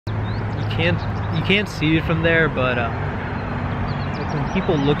you can't see it from there, but when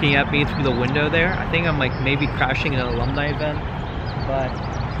people looking at me through the window there, I think I'm like maybe crashing an alumni event, but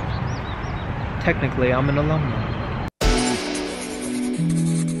technically I'm an alumni.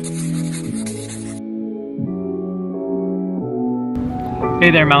 Hey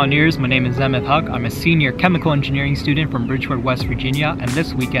there Mountaineers, my name is Emmett Huck. I'm a senior chemical engineering student from Bridgeport, West Virginia, and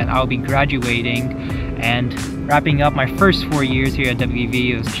this weekend I'll be graduating and wrapping up my first 4 years here at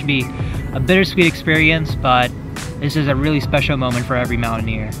WVU. It should be a bittersweet experience, but this is a really special moment for every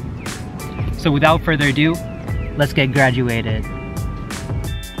Mountaineer. So without further ado, let's get graduated.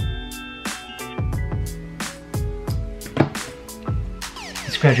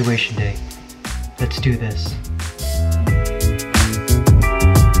 It's graduation day. Let's do this.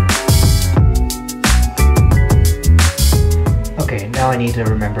 Okay, now I need to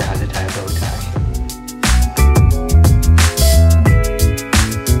remember how to tie a bow tie.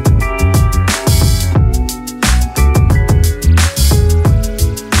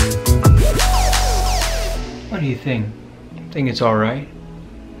 What do you think? Think it's alright?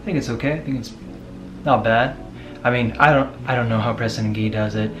 I think it's okay. I think it's not bad. I mean, I don't know how President Gee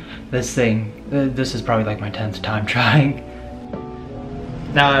does it. This is probably like my 10th time trying.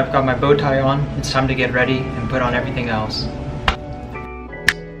 Now I've got my bow tie on, it's time to get ready and put on everything else.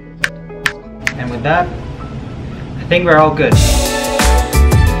 And with that, I think we're all good.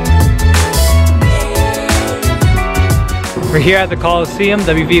 We're here at the Coliseum,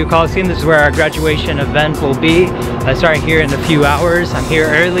 WVU Coliseum. This is where our graduation event will be. Starting here in a few hours. I'm here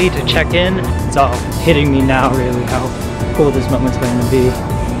early to check in. It's all hitting me now really how cool this moment's going to be.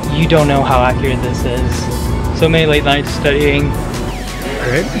 You don't know how accurate this is. So many late nights studying.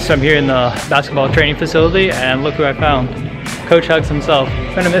 Alright, so I'm here in the basketball training facility and look who I found. Coach Hugs himself.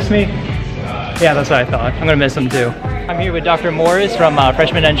 Gonna miss me? Yeah, that's what I thought. I'm gonna miss him too. I'm here with Dr. Morris from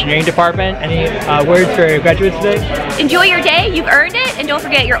Freshman Engineering Department. Any words for graduates today? Enjoy your day, you've earned it, and don't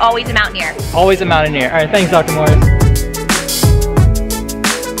forget you're always a Mountaineer. Always a Mountaineer. All right, thanks Dr. Morris.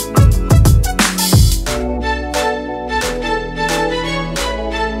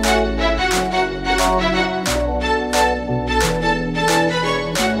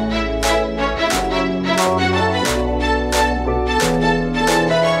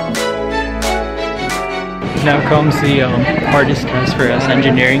 Now comes the hardest test for us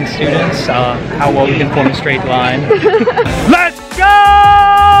engineering students, how well we can form a straight line. Let's go!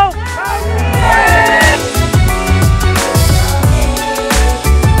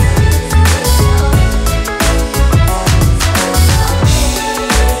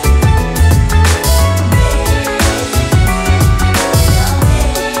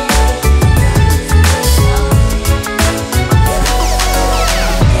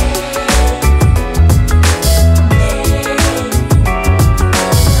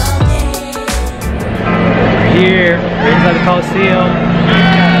 Here, right inside the Coliseum.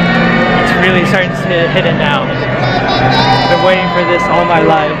 It's really starting to hit it now. I've been waiting for this all my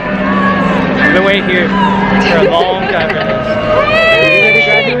life. I've been waiting here for a long time for this. Are you ready to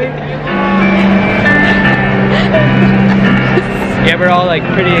graduate? Yeah, we're all like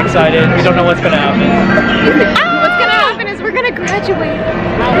pretty excited. We don't know what's gonna happen. What's gonna happen is we're gonna graduate.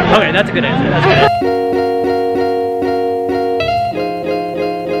 Okay, that's a good answer. That's a good answer.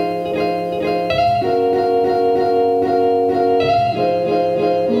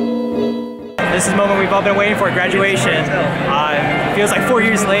 This is the moment we've all been waiting for, graduation. It feels like 4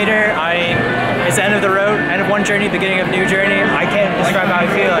 years later. It's the end of the road, end of one journey, beginning of a new journey. I can't describe how I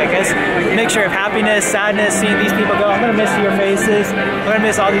feel. I guess a mixture of happiness, sadness, seeing these people go. I'm gonna miss your faces. I'm gonna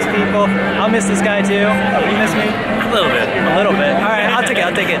miss all these people. I'll miss this guy too. You miss me? A little bit. A little bit. All right, I'll take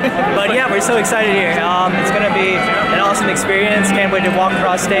it. But yeah, we're so excited here. It's gonna be an awesome experience. Can't wait to walk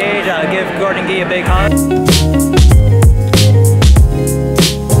across stage, give Gordon Gee a big hug.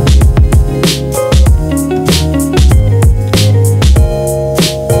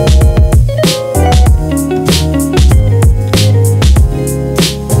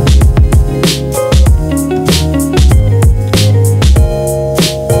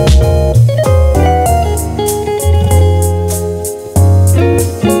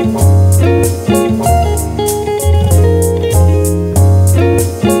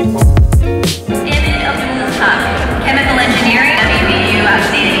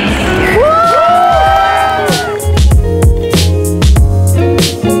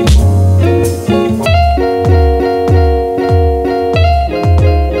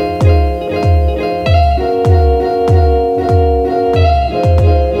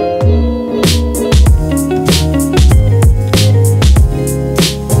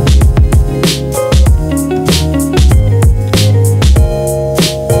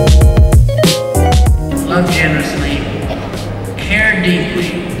 generously, care deeply,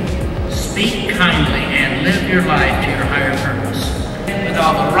 speak kindly, and live your life to your higher purpose. With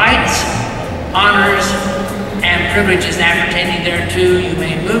all the rights, honors, and privileges appertaining thereto, you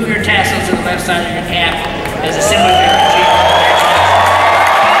may move your tassels to the left side of your cap as a symbol of your achievement.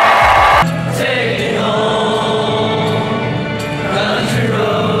 Taking home country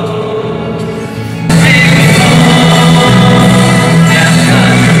road. Taking home country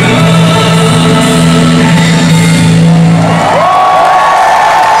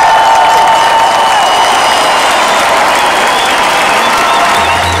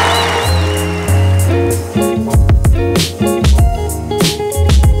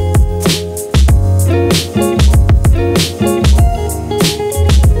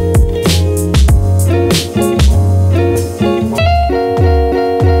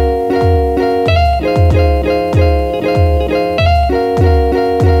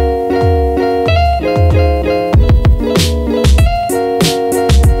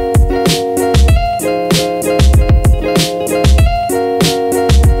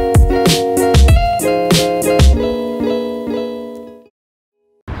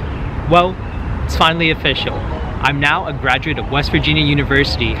Well, it's finally official. I'm now a graduate of West Virginia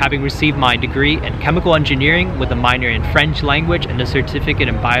University, having received my degree in chemical engineering with a minor in French language and a certificate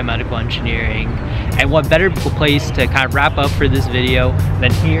in biomedical engineering. And what better place to kind of wrap up for this video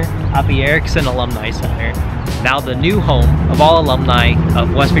than here at the Erickson Alumni Center, now the new home of all alumni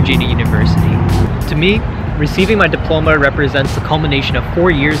of West Virginia University. To me, receiving my diploma represents the culmination of 4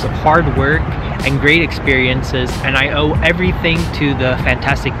 years of hard work and great experiences, and I owe everything to the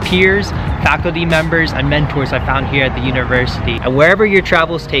fantastic peers, faculty members, and mentors I found here at the university. And wherever your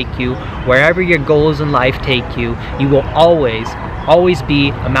travels take you, wherever your goals in life take you, you will always be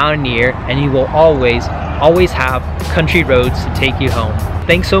a mountaineer, and you will always have country roads to take you home.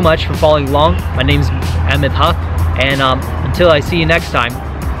 Thanks so much for following along. My name's Ahmed Huck, and until I see you next time,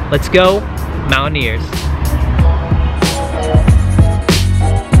 let's go Mountaineers.